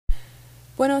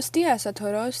Buenos días a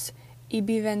todos y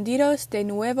bienvenidos de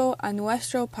nuevo a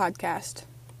nuestro podcast.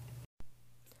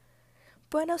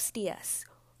 Buenos días.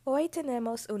 Hoy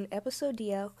tenemos un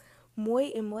episodio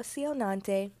muy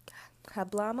emocionante.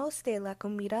 Hablamos de la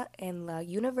comida en la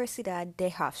Universidad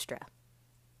de Hofstra.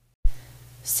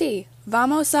 Sí,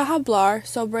 vamos a hablar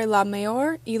sobre la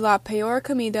mejor y la peor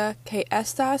comida que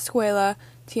esta escuela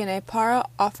tiene para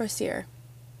ofrecer.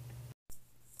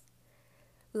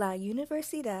 La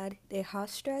Universidad de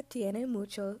Hofstra tiene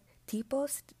muchos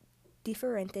tipos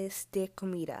diferentes de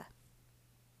comida.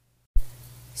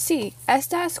 Sí,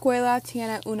 esta escuela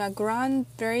tiene una gran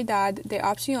variedad de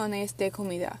opciones de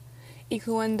comida,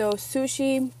 incluyendo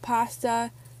sushi,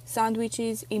 pasta,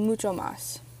 sándwiches y mucho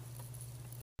más.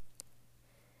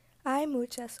 Hay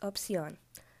muchas opciones,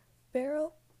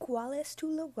 pero ¿cuál es tu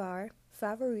lugar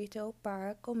favorito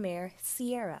para comer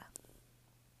Sierra?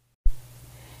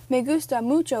 Me gusta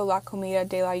mucho la comida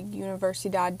de la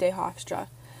Universidad de Hofstra.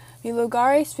 Mis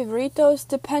lugares favoritos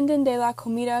dependen de la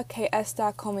comida que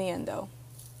está comiendo.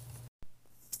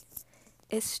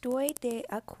 Estoy de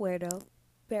acuerdo,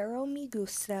 pero me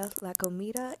gusta la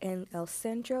comida en el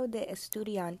centro de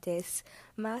estudiantes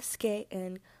más que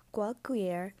en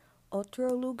cualquier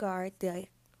otro lugar del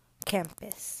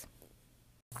campus.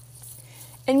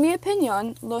 En mi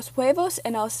opinión, los huevos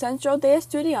en el centro de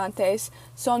estudiantes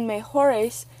son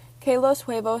mejores que los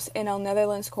huevos en el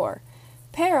Netherlands Core,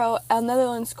 pero el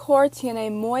Netherlands Core tiene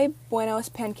muy buenos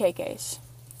panqueques.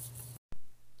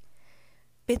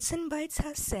 Bits and Bites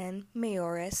hacen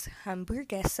mejores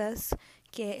hamburguesas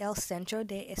que el centro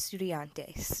de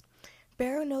estudiantes,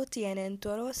 pero no tienen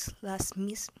todas las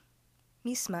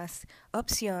mismas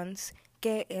opciones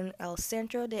que en el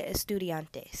centro de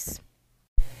estudiantes.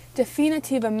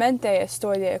 Definitivamente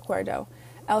estoy de acuerdo.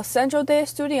 El centro de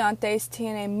estudiantes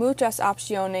tiene muchas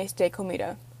opciones de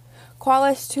comida.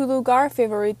 ¿Cuál es tu lugar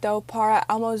favorito para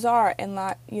almorzar en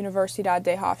la Universidad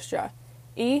de Hofstra?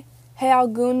 ¿Y hay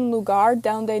algún lugar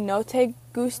donde no te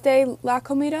guste la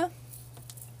comida?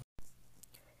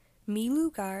 Mi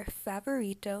lugar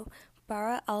favorito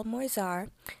para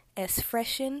almorzar es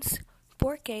Freshens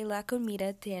porque la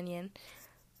comida tiene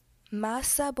más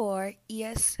sabor y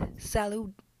es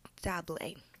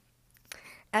saludable.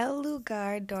 El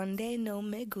lugar donde no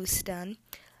me gustan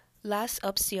las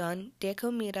opciones de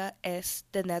comida es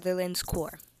The Netherlands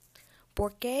Core,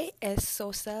 porque es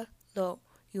sosa lo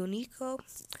único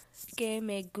que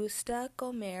me gusta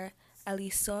comer allí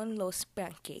son los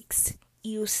pancakes.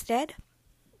 ¿Y usted?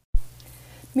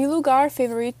 Mi lugar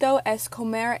favorito es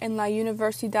comer en la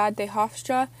Universidad de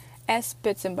Hofstra es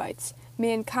Bits and Bites.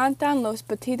 Me encantan los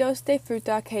batidos de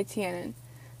fruta que tienen.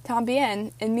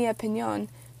 También, en mi opinión,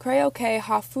 creo que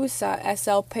Hafusa es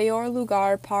el peor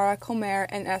lugar para comer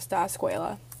en esta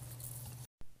escuela.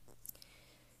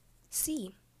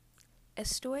 Sí,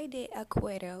 estoy de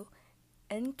acuerdo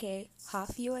en que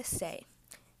HofUSA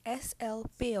es el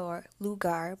peor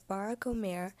lugar para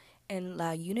comer en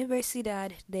la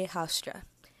Universidad de Hofstra,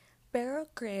 pero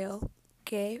creo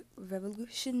que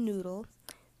Revolution Noodle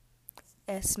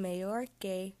es mejor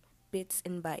que Bits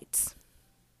and Bites.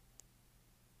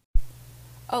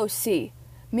 Oh sí,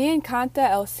 me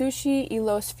encanta el sushi y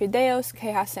los fideos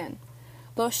que hacen.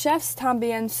 Los chefs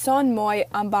también son muy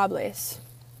amables.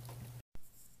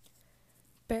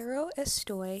 Pero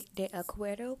estoy de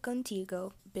acuerdo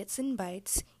contigo, Bits and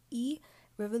Bites y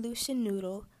Revolution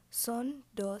Noodle son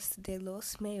dos de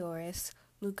los mejores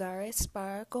lugares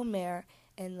para comer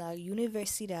en la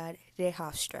Universidad de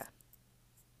Hofstra.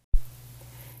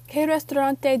 ¿Qué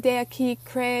restaurante de aquí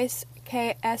crees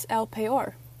que es el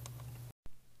peor?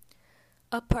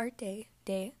 Aparte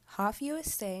de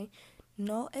HofUSA,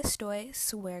 no estoy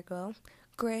seguro.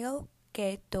 Creo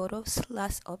que todas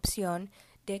las opciones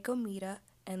de comida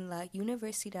en la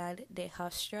Universidad de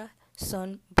Hofstra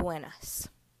son buenas.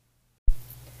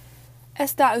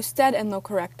 Está usted en lo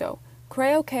correcto.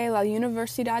 Creo que la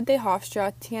Universidad de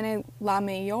Hofstra tiene la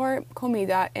mejor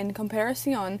comida en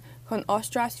comparación con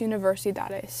otras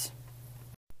universidades.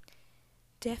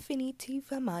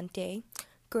 Definitivamente,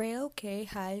 creo que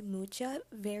hay mucha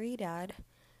variedad.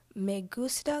 Me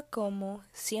gusta como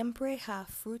siempre hay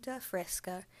fruta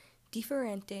fresca,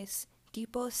 diferentes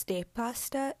tipos de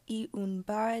pasta y un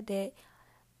bar de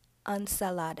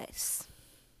ensaladas.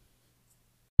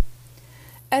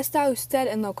 Está usted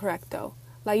en lo correcto.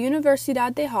 La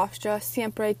Universidad de Hofstra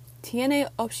siempre tiene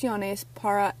opciones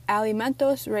para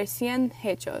alimentos recién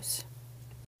hechos.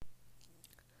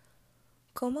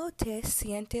 ¿Cómo te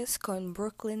sientes con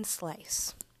Brooklyn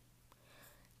Slice?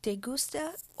 ¿Te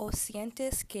gusta o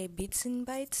sientes que Bits and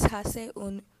Bites hace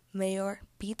un mejor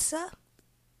pizza?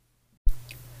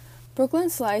 Brooklyn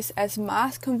Slice es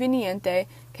más conveniente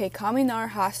que caminar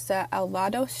hasta el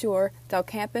lado sur del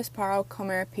campus para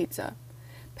comer pizza.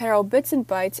 Pero Bits and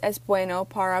Bites es bueno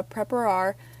para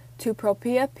preparar tu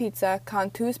propia pizza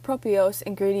con tus propios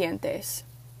ingredientes.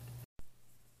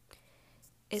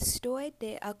 Estoy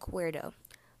de acuerdo.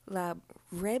 La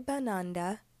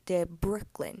rebanada de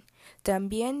Brooklyn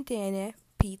también tiene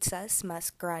pizzas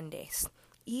más grandes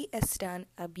y están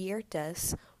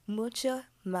abiertas mucho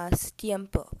más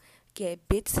tiempo que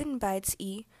Bits and Bites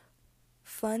y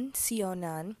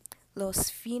funcionan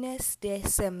los fines de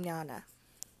semana.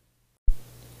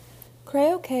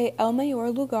 Creo que el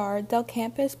mejor lugar del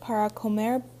campus para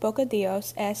comer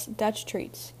bocadillos es Dutch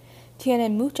Treats.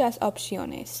 Tienen muchas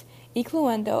opciones,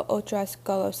 incluyendo otras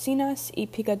golosinas y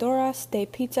picadoras de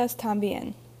pizzas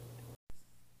también.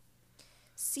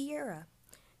 Sierra,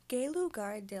 ¿qué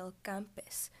lugar del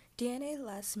campus tiene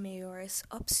las mejores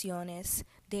opciones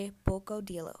de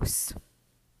bocadillos?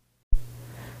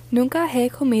 Nunca he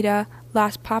comido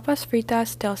las papas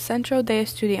fritas del centro de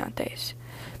estudiantes,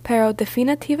 pero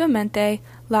definitivamente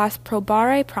las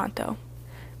probaré pronto.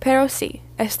 Pero sí,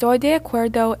 estoy de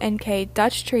acuerdo en que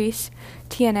Dutch Treats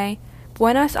tiene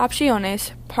buenas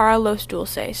opciones para los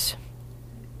dulces.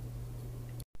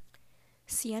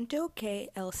 Siento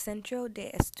que el centro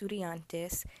de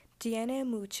estudiantes tiene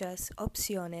muchas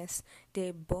opciones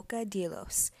de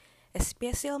bocadillos,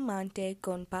 especialmente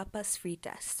con papas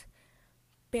fritas.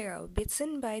 Pero Bits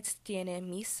and Bites tiene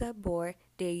mi sabor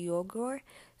de yogur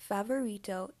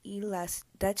favorito y las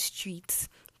Dutch Treats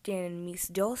tienen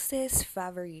mis dulces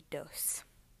favoritos.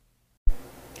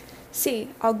 Sí,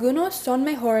 algunos son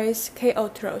mejores que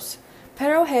otros,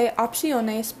 pero hay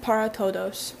opciones para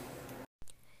todos.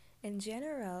 En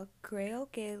general, creo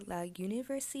que la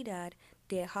Universidad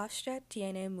de Hofstra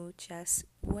tiene muchas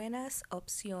buenas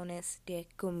opciones de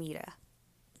comida.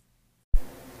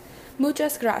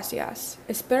 Muchas gracias.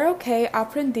 Espero que haya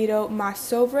aprendido más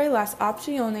sobre las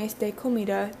opciones de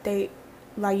comida de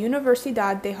la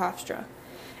Universidad de Hofstra.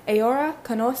 Ahora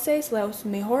conoces los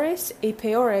mejores y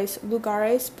peores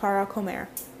lugares para comer.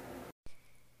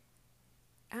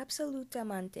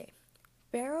 Absolutamente.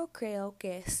 Pero creo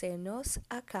que se nos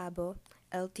acabó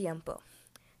el tiempo.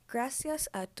 Gracias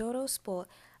a todos por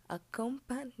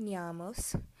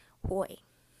acompañarnos hoy.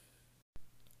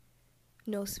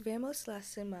 Nos vemos la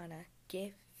semana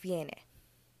que viene.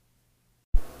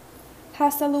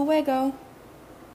 Hasta luego.